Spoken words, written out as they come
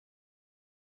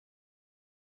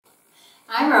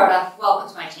I'm Rhoda, welcome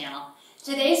to my channel.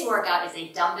 Today's workout is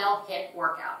a dumbbell HIIT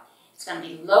workout. It's going to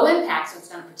be low impact, so it's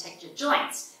going to protect your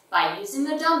joints. By using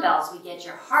the dumbbells, we get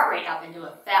your heart rate up into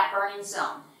a fat burning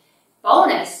zone.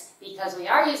 Bonus, because we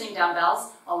are using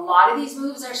dumbbells, a lot of these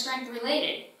moves are strength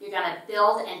related. You're going to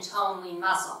build and tone lean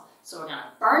muscle. So we're going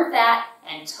to burn fat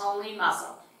and tone lean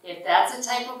muscle. If that's the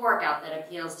type of workout that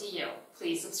appeals to you,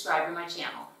 please subscribe to my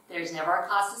channel. There's never a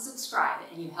cost to subscribe,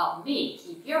 and you help me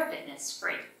keep your fitness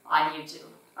free on YouTube.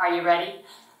 Are you ready?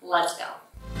 Let's go.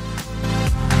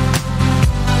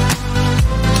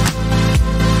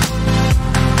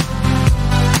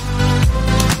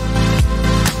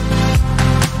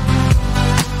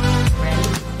 Ready?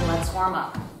 Let's warm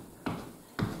up.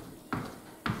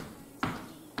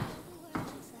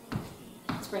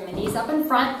 Let's bring the knees up in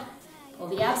front, pull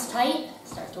the abs tight,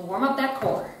 start to warm up that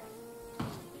core.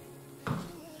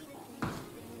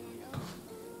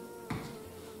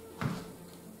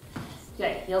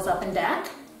 Good, heels up and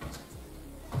back.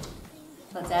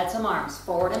 Let's add some arms,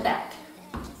 forward and back.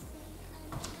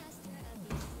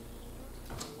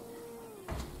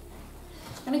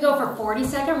 I'm gonna go for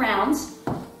 40-second rounds.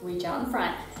 Reach out in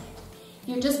front. If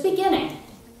you're just beginning,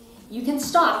 you can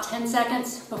stop 10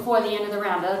 seconds before the end of the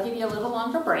round. That'll give you a little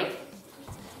longer break.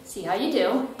 See how you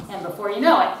do, and before you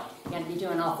know it, you're gonna be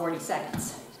doing all 40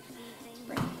 seconds. Let's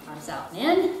bring arms out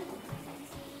and in.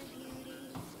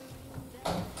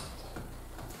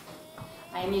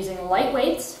 I am using light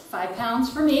weights, 5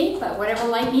 pounds for me, but whatever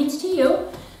light means to you.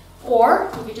 Or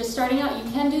if you're just starting out,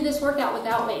 you can do this workout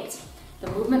without weights.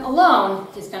 The movement alone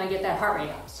is going to get that heart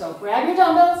rate up. So grab your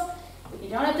dumbbells. If you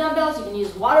don't have dumbbells, you can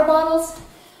use water bottles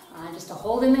just to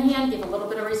hold in the hand, give a little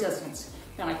bit of resistance.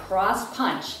 We're going to cross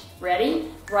punch. Ready?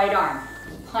 Right arm.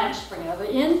 Punch, bring it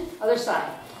in, other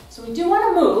side. So we do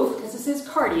want to move because this is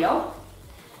cardio.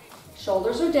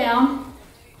 Shoulders are down,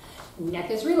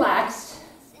 neck is relaxed.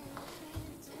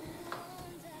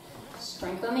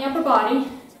 Strength on the upper body,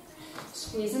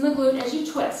 squeezing the glute as you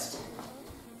twist.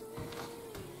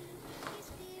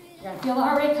 You're gonna feel the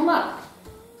heart rate come up.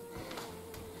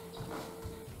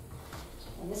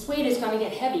 And this weight is gonna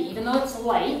get heavy, even though it's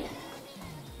light.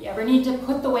 If you ever need to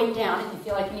put the weight down, if you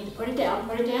feel like you need to put it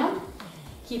down,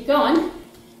 keep going,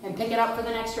 and pick it up for the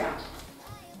next round.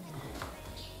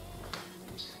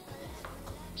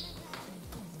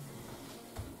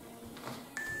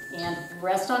 And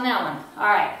rest on that one.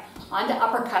 All right. On to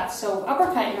uppercut. So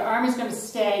uppercut, your arm is going to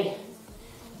stay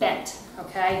bent,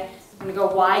 okay? I'm going to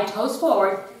go wide, toes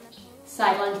forward,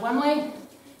 side lunge one way,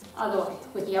 other way.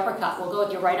 With the uppercut, we'll go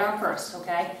with your right arm first,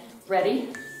 okay? Ready?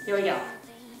 Here we go.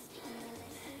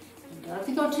 You don't have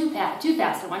to go too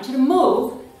fast. I want you to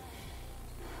move,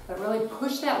 but really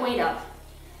push that weight up.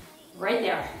 Right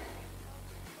there.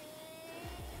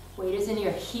 Weight is in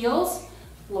your heels,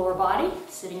 lower body,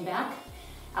 sitting back,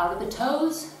 out of the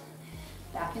toes.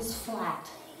 Back is flat.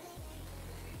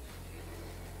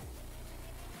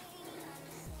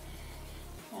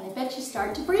 And I bet you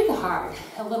start to breathe hard,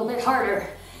 a little bit harder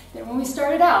than when we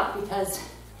started out, because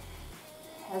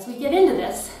as we get into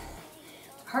this,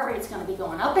 heart rate's going to be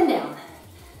going up and down.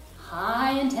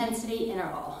 High intensity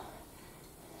interval.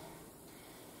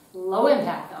 Low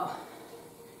impact though.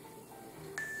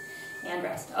 And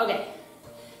rest. Okay.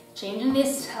 Changing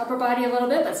this upper body a little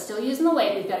bit, but still using the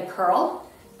weight. We've got a curl.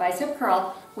 Bicep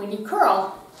curl. When you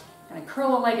curl, you're going to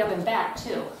curl a leg up and back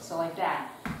too, so like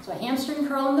that. So a hamstring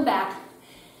curl in the back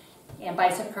and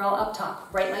bicep curl up top.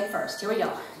 Right leg first. Here we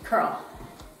go. Curl.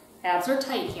 Abs are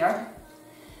tight here.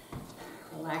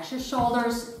 Relax your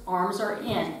shoulders. Arms are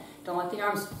in. Don't let the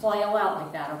arms flail out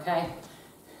like that, okay?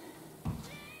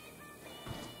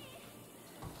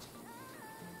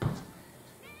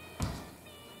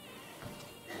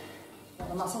 Are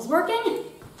the muscles working?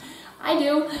 I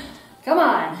do. Come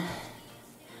on.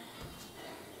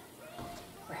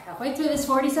 We're halfway through this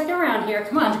 40-second round here.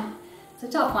 Come on. It's a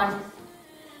tough one.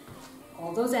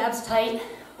 Hold those abs tight.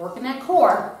 Working that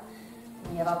core.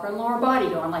 And you have upper and lower body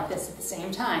going like this at the same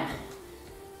time.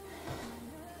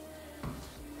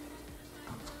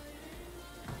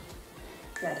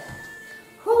 Good.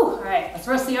 Whew. All right, let's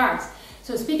rest the arms.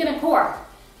 So speaking of core,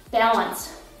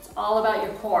 balance. It's all about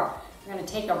your core. You're going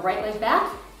to take a right leg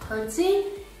back, curtsy.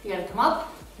 You're going to come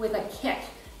up with a kick,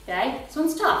 okay? This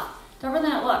one's tough, tougher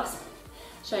than it looks.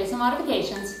 Show you some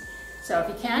modifications. So if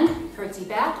you can, curtsy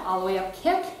back, all the way up,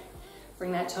 kick,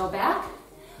 bring that toe back,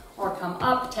 or come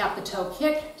up, tap the toe,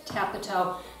 kick, tap the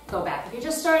toe, go back. If you're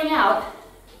just starting out,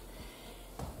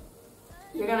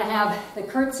 you're gonna have the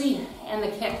curtsy and the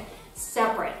kick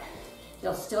separate.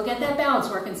 You'll still get that balance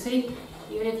working. See,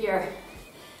 even if you're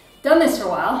done this for a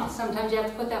while, sometimes you have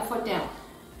to put that foot down.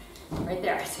 Right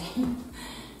there, see?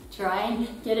 Try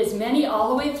and get as many all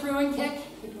the way through and kick.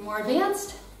 If you're more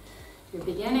advanced, you're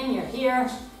beginning, you're here.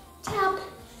 Tap,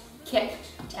 kick,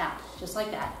 tap, just like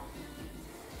that.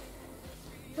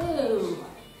 Whoa.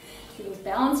 See those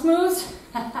balance moves?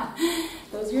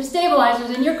 Those are your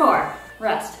stabilizers in your core.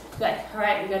 Rest. Good. All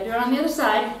right, we got to do it on the other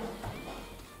side.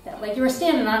 That leg you were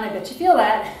standing on, I bet you feel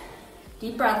that.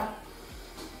 Deep breath.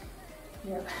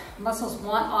 Your muscles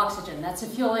want oxygen. That's the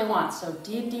fuel they want. So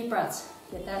deep, deep breaths.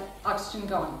 Get that oxygen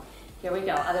going. Here we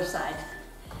go, other side.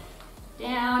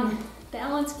 Down,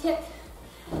 balance, kick.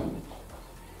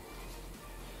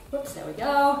 Whoops, there we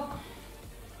go.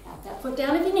 Tap that foot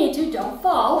down if you need to. Don't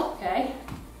fall, okay?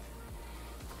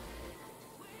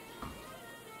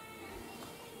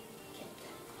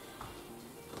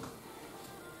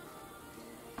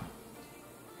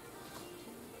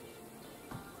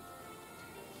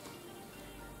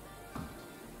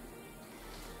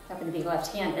 Happen to be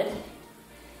left-handed.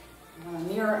 I'm on a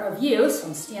mirror of you, so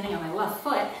I'm standing on my left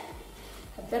foot.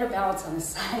 Have better balance on this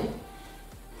side.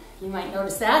 You might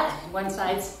notice that. One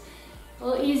side's a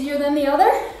little easier than the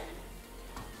other.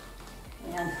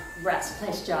 And rest.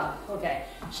 Nice job. Okay.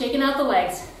 Shaking out the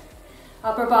legs.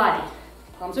 Upper body.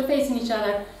 Palms are facing each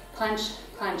other. Punch,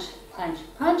 punch, punch,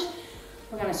 punch.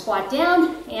 We're going to squat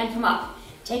down and come up.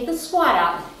 Take the squat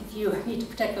out if you need to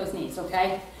protect those knees,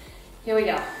 okay? Here we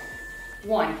go.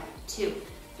 1, 2,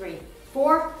 3,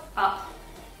 4, up.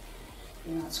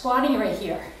 You're not squatting, you're right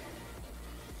here.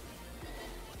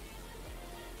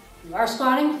 You are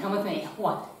squatting, come with me.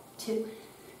 1, 2.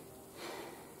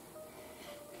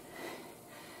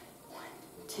 1,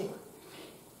 2.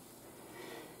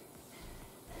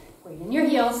 Weight in your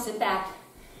heels, sit back.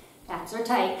 Abs are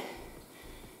tight.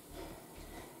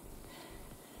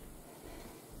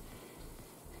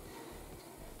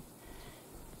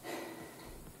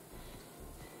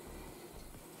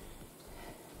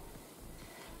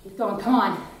 Keep going, come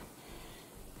on.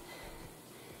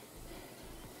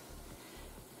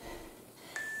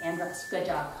 And rest, good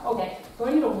job. Okay,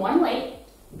 going into one weight.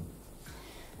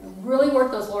 Really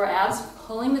work those lower abs,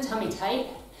 pulling the tummy tight.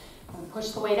 I'm gonna push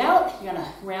the weight out. You're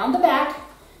gonna round the back,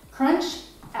 crunch,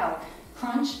 out,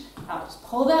 crunch, out. Just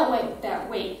pull that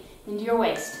weight into your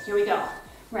waist. Here we go.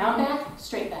 Round back,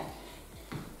 straight back.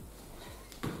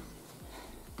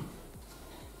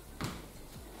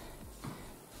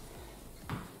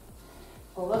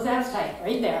 Pull those abs tight,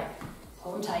 right there.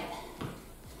 Pull them tight.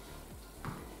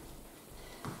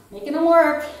 Making them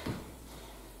work.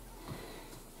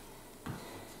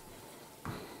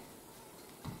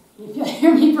 You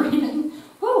hear me breathing?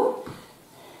 Woo!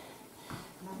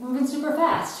 I'm not moving super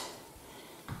fast.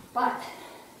 But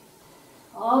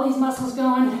all these muscles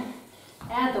going,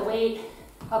 add the weight,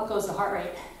 up goes the heart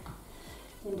rate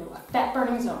into a fat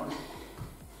burning zone.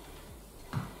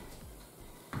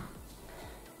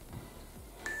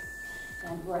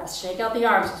 And rest. Shake out the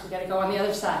arms because we got to go on the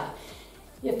other side.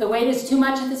 If the weight is too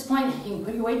much at this point, you can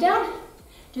put your weight down.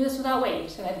 Do this without weight. You're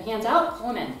just going to have your hands out, pull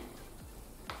them in.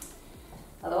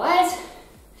 Otherwise,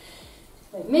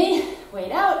 like me,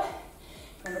 weight out.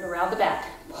 Remember to round the back.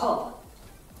 Pull,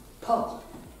 pull.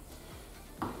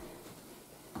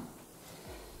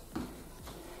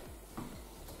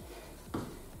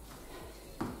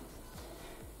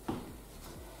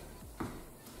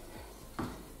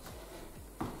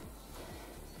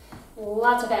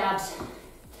 Lots of abs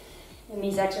in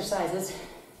these exercises.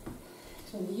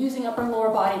 So we're using upper and lower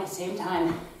body at the same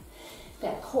time.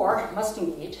 That core must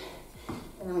engage.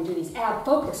 And then we do these ab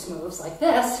focus moves like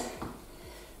this.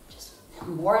 Just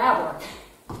more ab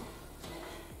work.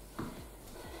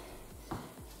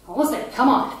 Almost there. Come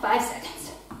on. 5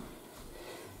 seconds.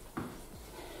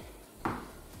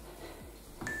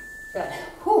 Good.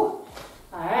 Whew.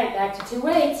 All right, back to 2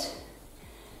 weights.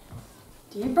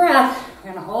 Deep breath.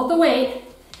 We're going to hold the weight,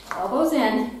 elbows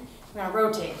in. We're going to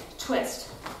rotate, twist,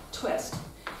 twist.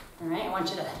 All right, I want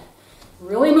you to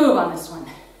really move on this one.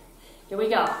 Here we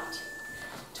go.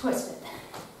 Twist it.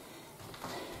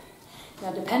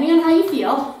 Now, depending on how you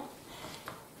feel,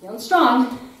 feeling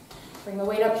strong, bring the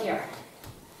weight up here.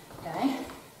 Okay?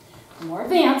 More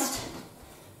advanced,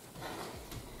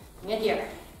 bring it here.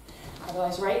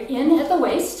 Otherwise, right in at the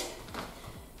waist.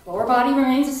 Lower body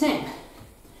remains the same.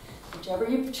 Whichever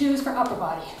you choose for upper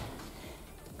body.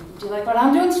 If you do like what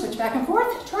I'm doing, switch back and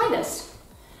forth, try this.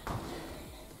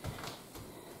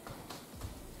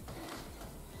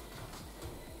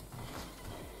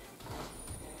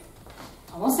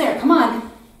 Almost there, come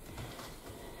on.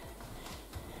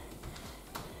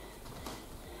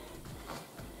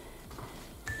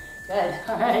 Good,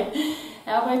 all right.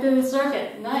 Halfway through the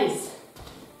circuit, nice.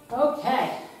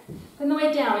 Okay, putting the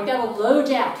weight down, we've got a low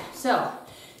jack. So,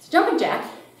 it's a jumping jack,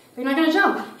 You're not gonna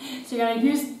jump. So you're gonna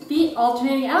use feet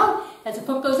alternating out. As the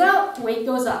foot goes out, weight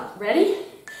goes up. Ready?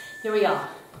 Here we go.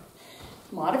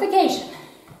 Modification.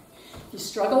 If you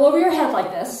struggle over your head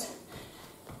like this,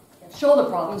 you have shoulder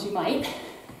problems, you might,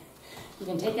 you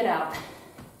can take it out.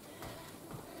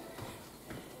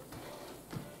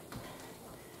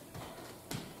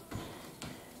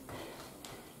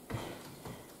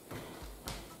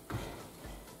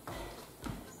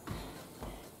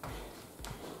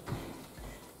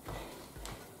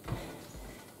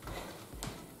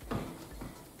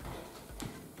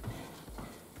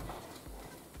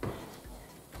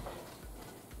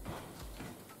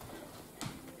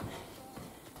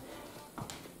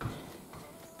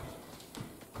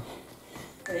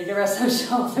 Ready to rest those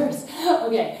shoulders.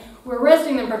 Okay, we're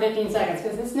resting them for 15 seconds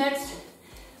because this next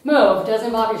move does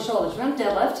involve your shoulders. We're going to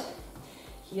deadlift.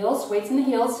 Heels, weights in the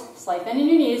heels, slight bend in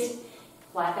your knees,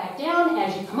 flat back down.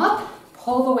 As you come up,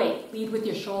 pull the weight. Lead with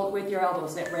your shoulder, with your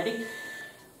elbows there. Ready?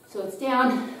 So it's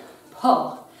down,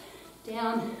 pull,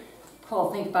 down,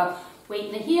 pull. Think about weight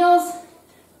in the heels.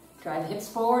 Drive the hips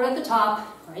forward at the top,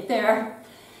 right there.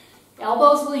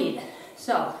 Elbows lead.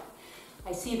 So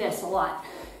I see this a lot.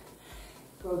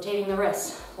 Rotating the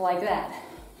wrists like that.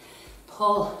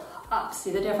 Pull up.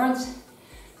 See the difference?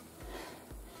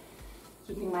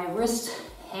 Keeping my wrist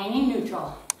hanging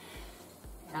neutral.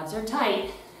 Abs are tight.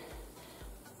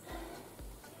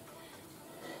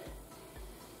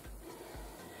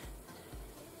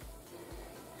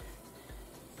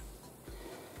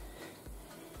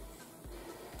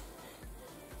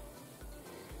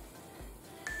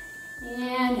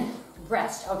 And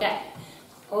rest. Okay.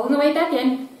 Pulling the weight back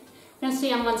in. We're going to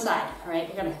stay on one side, all right?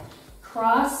 We're going to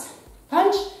cross,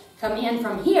 punch, come in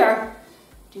from here,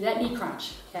 do that knee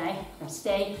crunch, okay? We're going to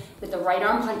stay with the right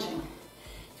arm punching.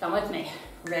 Come with me.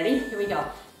 Ready? Here we go.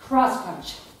 Cross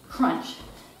punch, crunch,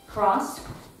 cross,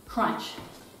 crunch.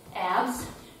 Abs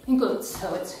and glutes,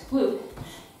 so it's glute,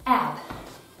 ab.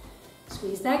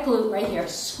 Squeeze that glute right here,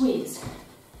 squeeze.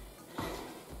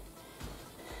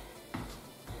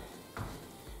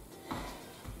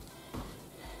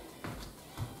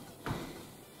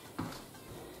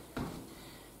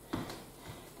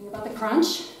 About the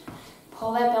crunch,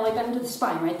 pull that belly button to the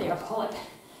spine right there, pull it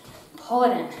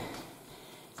in.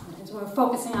 Sometimes when we're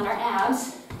focusing on our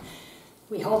abs,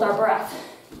 we hold our breath.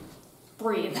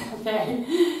 Breathe,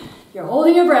 okay? You're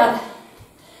holding your breath.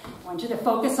 I want you to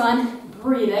focus on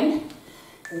breathing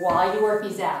while you work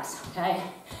these abs, okay?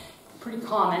 Pretty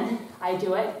common, I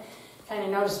do it. Kind of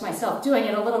noticed myself doing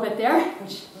it a little bit there,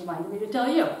 which reminded me to tell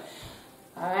you.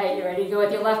 All right, you ready to go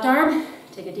with your left arm?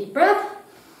 Take a deep breath.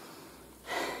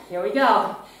 Here we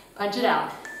go. Punch it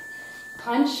out.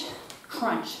 Punch,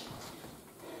 crunch.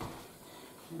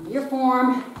 Into your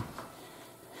form.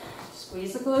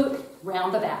 Squeeze the glute,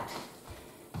 round the back.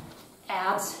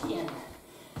 Abs in.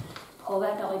 Pull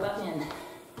that belly button in.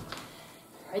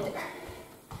 Right there.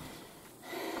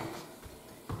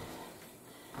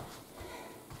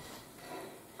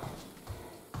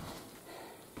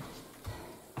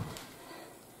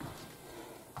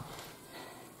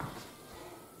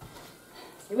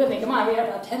 Stay with me, come on, we have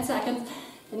about 10 seconds.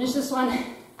 Finish this one.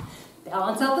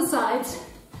 Balance out the sides.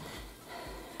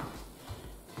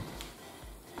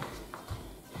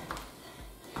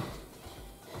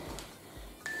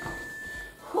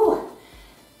 Whew.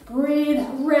 Breathe,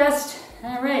 rest.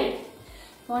 All right.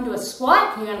 Go into a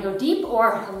squat. You're gonna go deep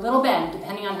or a little bend,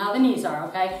 depending on how the knees are,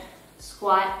 okay?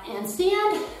 Squat and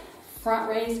stand, front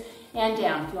raise and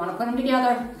down. If you wanna put them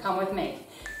together, come with me.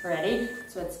 Ready?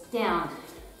 So it's down,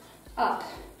 up.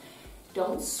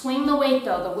 Don't swing the weight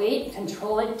though. The weight,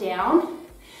 control it down,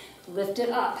 lift it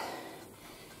up.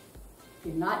 If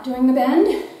you're not doing the bend,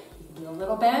 you can do a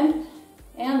little bend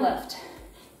and lift.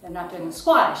 You're not doing the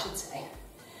squat, I should say.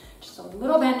 Just a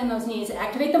little bend in those knees,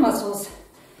 activate the muscles.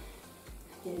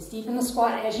 Get as deep in the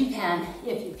squat as you can,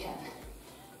 if you can.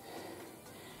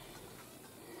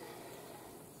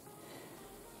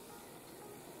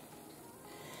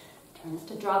 Try not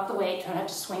to drop the weight, try not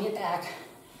to swing it back.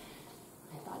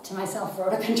 I thought to myself,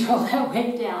 Rhoda, control that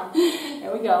weight down.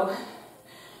 There we go.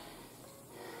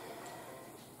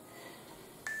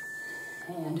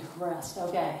 And rest,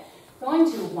 okay.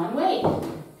 Going to one weight.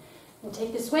 We'll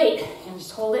take this weight and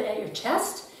just hold it at your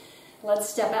chest. Let's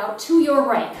step out to your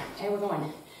right. Okay, we're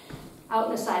going out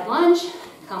in a side lunge,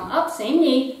 come up, same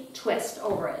knee, twist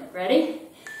over it. Ready?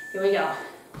 Here we go.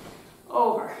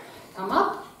 Over, come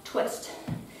up, twist.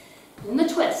 In the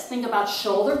twist, think about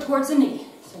shoulder towards the knee.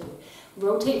 So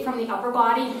rotate from the upper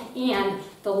body and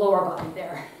the lower body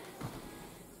there.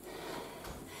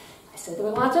 I said there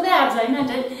were lots of abs, I meant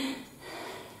it.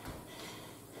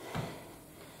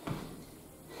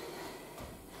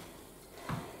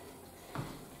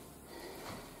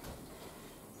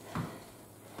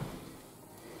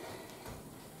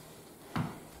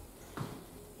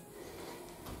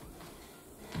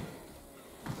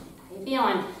 you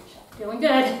feeling? Feeling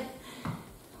good.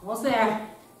 Almost there.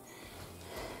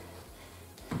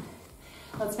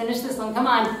 Let's finish this one. Come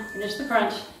on. Finish the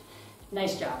crunch.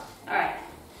 Nice job. All right.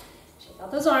 Shake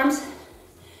out those arms.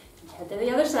 Head to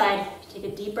the other side. Take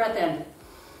a deep breath in.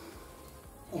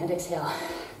 And exhale.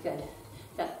 Good.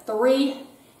 Got 3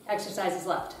 exercises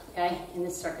left, okay, in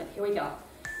this circuit. Here we go.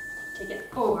 Take it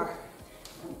over.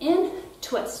 In,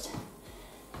 twist.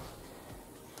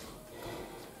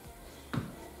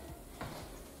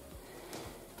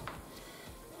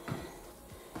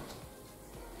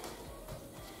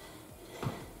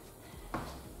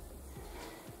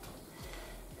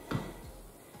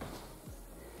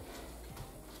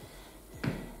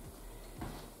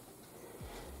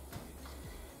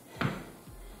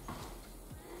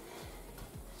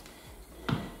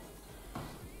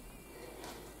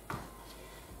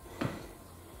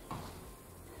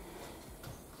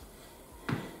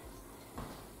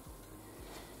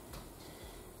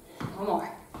 One more.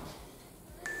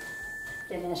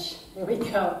 Finish. There we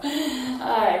go.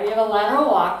 All right, we have a lateral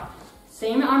walk.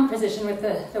 Same arm position with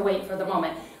the weight for the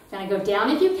moment. We're gonna go down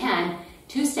if you can.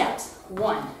 2 steps.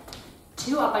 1,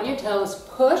 2, up on your toes.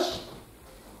 Push,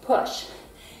 push.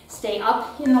 Stay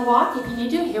up in the walk if you need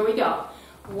to. Here we go.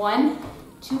 1,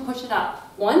 2, push it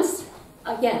up. Once,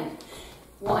 again.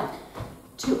 1,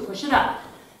 2, push it up.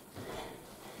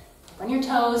 Up on your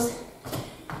toes.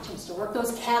 Chance to work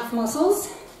those calf muscles.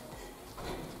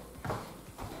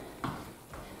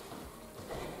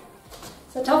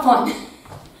 It's a tough one.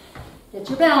 Get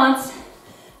your balance.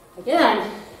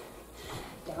 Again,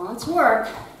 balance work.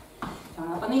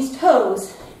 Going up on these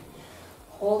toes.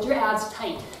 Hold your abs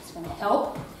tight. It's going to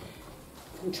help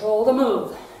control the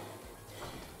move.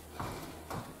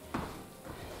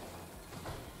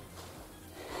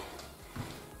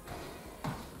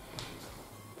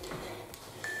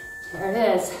 There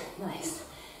it is. Nice.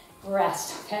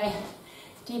 Rest, okay?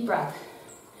 Deep breath.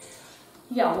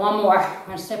 You got one more. I'm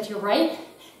going to step to your right.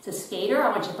 It's a skater.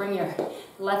 I want you to bring your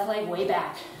left leg way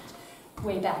back.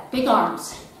 Way back. Big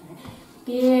arms.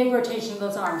 Big rotation of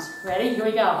those arms. Ready? Here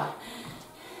we go.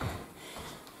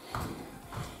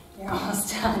 You're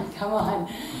almost done. Come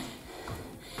on.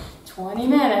 20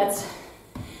 minutes.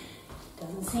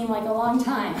 Doesn't seem like a long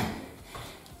time.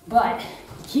 But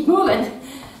keep moving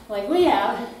like we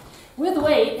have with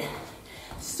weight.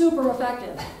 Super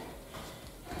effective.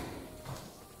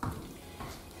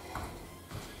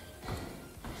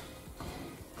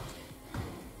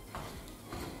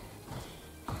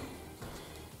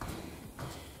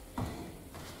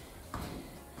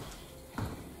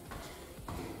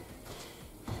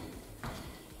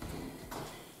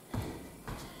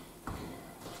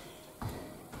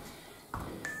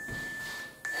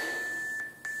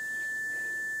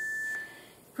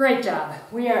 Great job.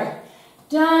 We are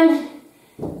done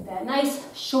with that nice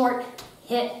short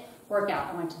HIIT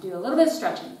workout. I want to do a little bit of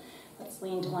stretching. Let's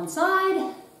lean to one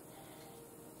side.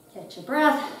 Catch your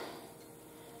breath.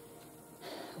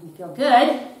 Hope you feel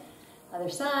good. Other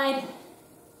side.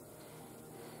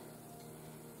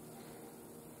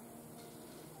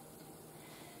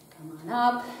 Come on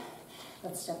up.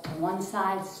 Let's step to one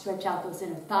side. Stretch out those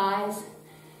inner thighs.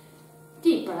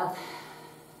 Deep breath.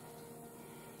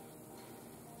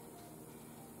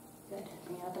 Good.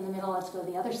 Bring it up in the middle. Let's go to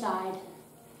the other side.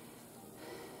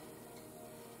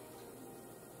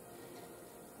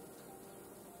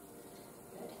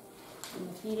 Good. Bring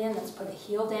the feet in. Let's put the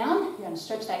heel down. You're going to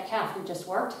stretch that calf we just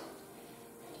worked.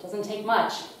 It doesn't take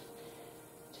much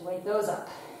to wake those up.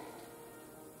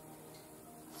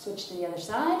 Switch to the other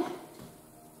side.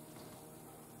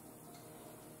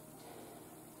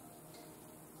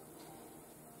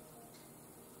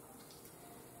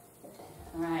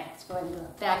 All right, let's go ahead and do the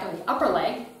back of the upper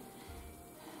leg.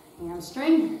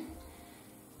 Hamstring.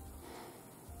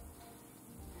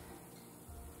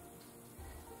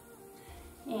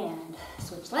 And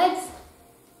switch legs.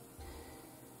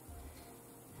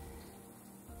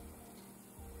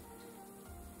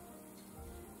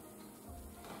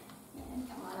 And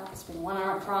come on up, let's bring one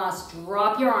arm across,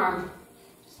 drop your arm.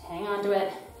 Just hang on to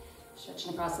it.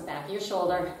 Stretching across the back of your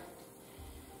shoulder.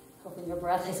 Hopefully your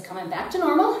breath is coming back to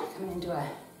normal, coming into a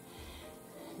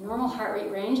normal heart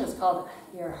rate range. That's called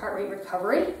your heart rate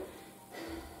recovery.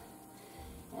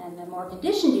 And the more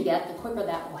conditioned you get, the quicker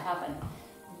that will happen.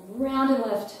 Round and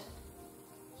lift.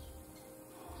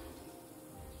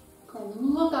 Go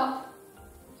and look up,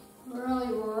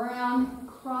 really round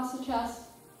across the chest.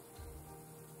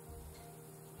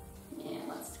 And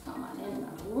let's come on in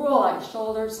and roll out your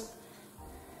shoulders.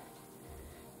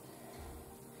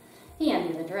 And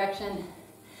the other direction.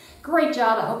 Great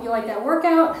job. I hope you like that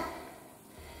workout.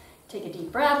 Take a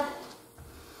deep breath.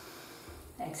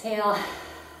 Exhale,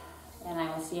 and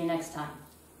I will see you next time.